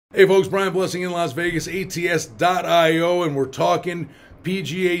Hey folks, Brian Blessing in Las Vegas, ATS.io, and we're talking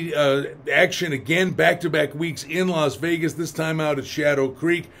PGA action again, back-to-back weeks in Las Vegas, this time out at Shadow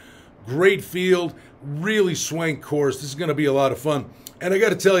Creek. Great field, really swank course. This is going to be a lot of fun. And I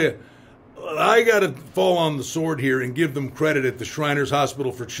got to tell you, I got to fall on the sword here and give them credit at the Shriners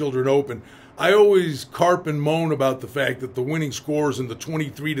Hospital for Children Open. I always carp and moan about the fact that the winning scores in the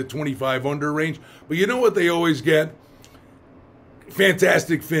 23 to 25 under range, but you know what they always get?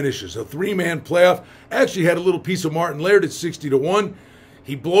 Fantastic finishes. A three-man playoff. Actually had a little piece of Martin Laird at 60 to 1.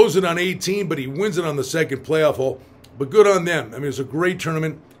 He blows it on 18, but he wins it on the second playoff hole. But good on them. I mean, it was a great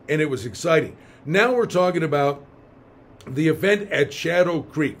tournament, and it was exciting. Now we're talking about the event at Shadow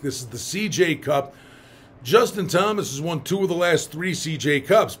Creek. This is the CJ Cup. Justin Thomas has won 2 of the last 3 CJ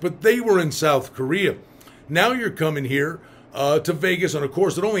Cups, but they were in South Korea. Now you're coming here to Vegas on a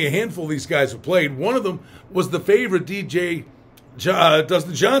course that only a handful of these guys have played. One of them was the favorite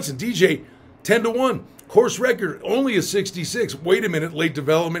Dustin Johnson, DJ, 10 to 1. Course record, only a 66. Wait a minute, late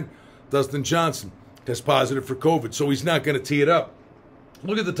development. Dustin Johnson tests positive for COVID, so he's not going to tee it up.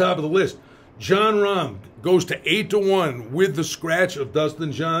 Look at the top of the list. Jon Rahm goes to 8 to 1 with the scratch of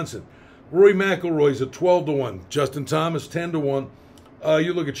Dustin Johnson. Rory McIlroy's at 12 to 1. Justin Thomas, 10 to 1.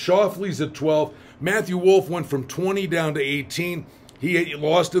 You look at Schauffele's at 12. Matthew Wolff went from 20 down to 18. He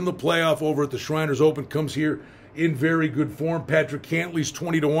lost in the playoff over at the Shriners Open, comes here in very good form. Patrick Cantlay's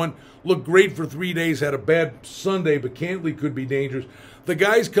 20 to 1. Looked great for 3 days, had a bad Sunday, but Cantlay could be dangerous. The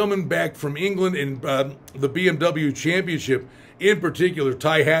guys coming back from England in the BMW Championship, in particular,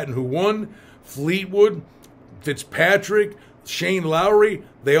 Ty Hatton, who won, Fleetwood, Fitzpatrick, Shane Lowry,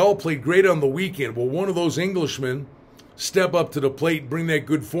 they all played great on the weekend. Well, one of those Englishmen step up to the plate, bring that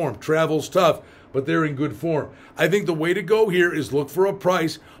good form. Travel's tough, but they're in good form. I think the way to go here is look for a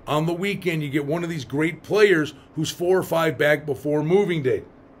price. On the weekend, you get one of these great players who's 4 or 5 back before moving day.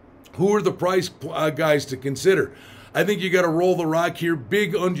 Who are the price guys to consider? I think you got to roll the rock here.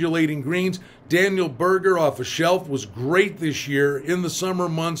 Big undulating greens. Daniel Berger off a shelf was great this year in the summer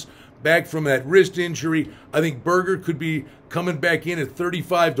months, back from that wrist injury. I think Berger could be coming back in at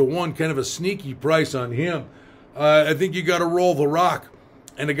 35 to 1, kind of a sneaky price on him. I think you got to roll the rock.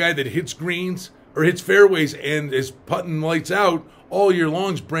 And a guy that hits greens or hits fairways and is putting lights out all year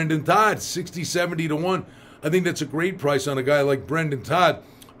long is Brendan Todd, 60, 70 to 1. I think that's a great price on a guy like Brendan Todd.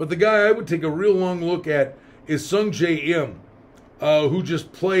 But the guy I would take a real long look at is Sung Jae Im, who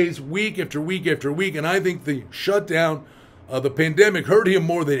just plays week after week after week. And I think the shutdown, the pandemic, hurt him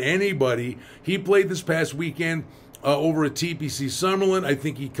more than anybody. He played this past weekend over at TPC Summerlin. I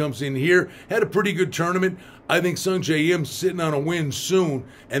think he comes in here, had a pretty good tournament. I think Sung Jae Im's sitting on a win soon,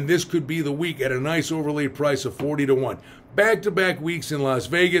 and this could be the week at a nice overlay price of 40 to 1. Back-to-back weeks in Las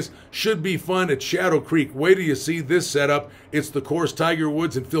Vegas. Should be fun at Shadow Creek. Wait till you see this setup. It's the course Tiger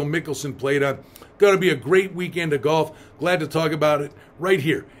Woods and Phil Mickelson played on. Going to be a great weekend of golf. Glad to talk about it right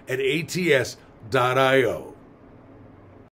here at ATS.io.